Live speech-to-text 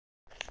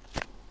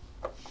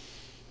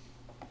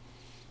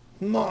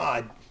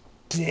Aw,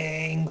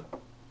 dang.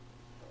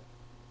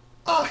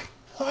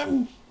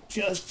 I'm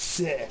just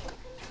sick.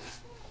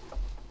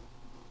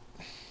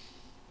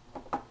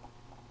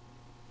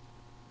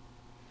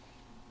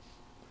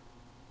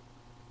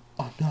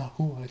 I'm not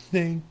who I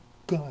think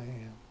I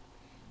am.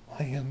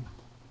 I am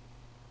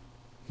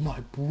my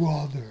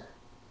brother.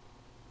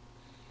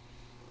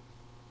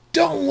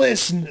 Don't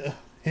listen to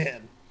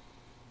him.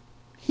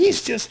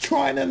 He's just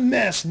trying to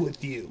mess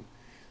with you.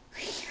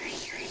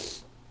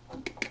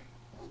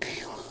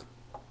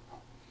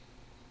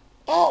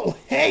 Oh,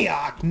 hey,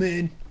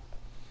 Achmed.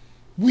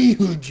 We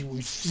heard you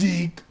were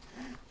sick,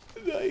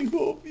 and I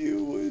hope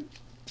you would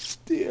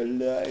stay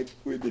alive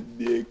for the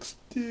next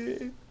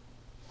day.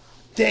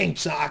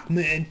 Thanks,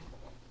 Achmed.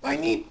 I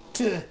need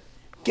to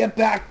get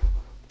back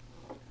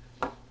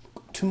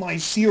to my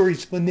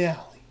series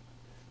finale.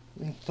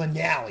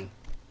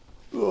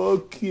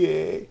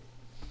 Okay.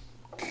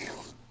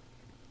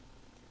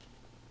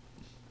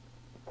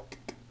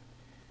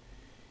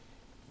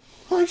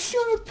 I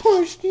should have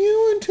pushed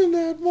you into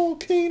that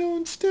volcano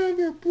instead of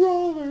your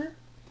brother.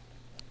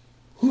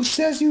 Who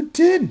says you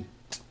didn't?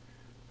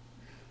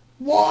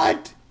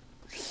 What?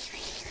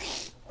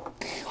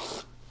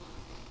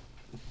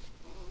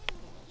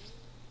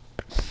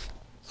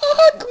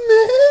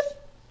 Achmed!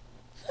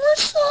 We're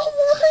so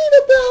worried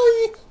about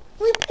you!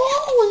 Hey,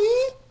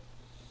 Paulie!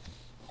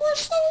 We're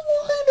so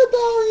worried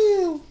about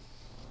you!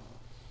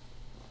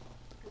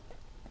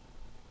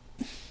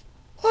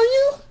 Are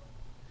you...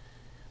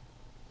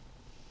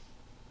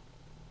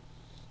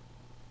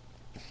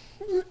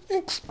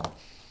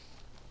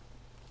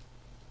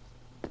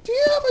 Do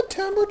you have a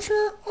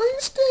temperature? Are you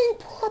staying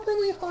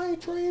properly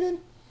hydrated?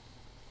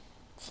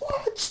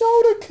 Flat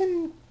soda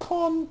can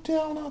calm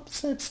down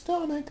upset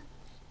stomach.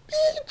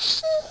 Eat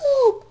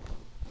soup!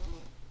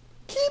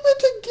 Keep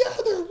it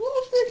together.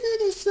 We'll figure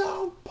this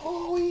out,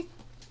 Paulie.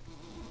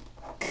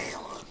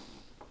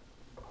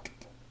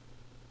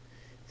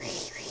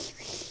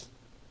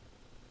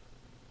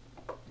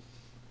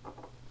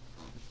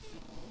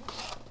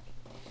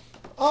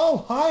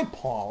 Oh, hi,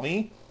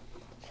 Paulie.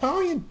 How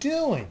are you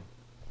doing?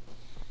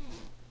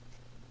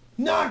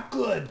 Not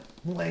good,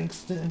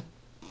 Langston.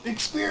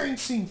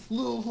 Experiencing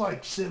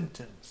flu-like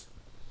symptoms.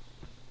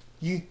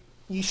 You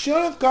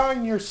should have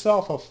gotten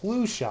yourself a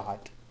flu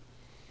shot.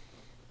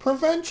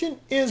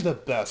 Prevention is the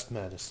best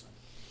medicine.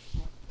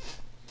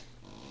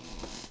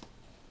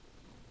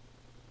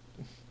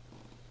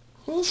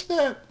 Who's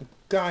that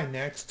guy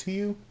next to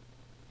you?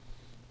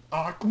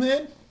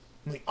 Achmed?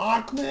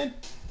 Achmed?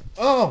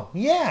 Oh,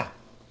 yeah.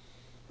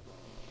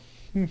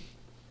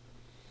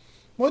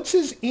 What's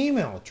his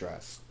email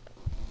address?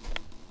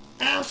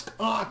 Ask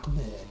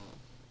Achmed.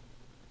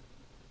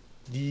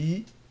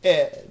 The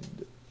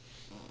end.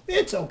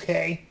 It's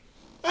okay.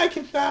 I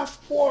can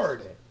fast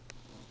forward it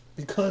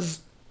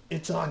because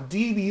it's on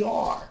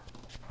DVR.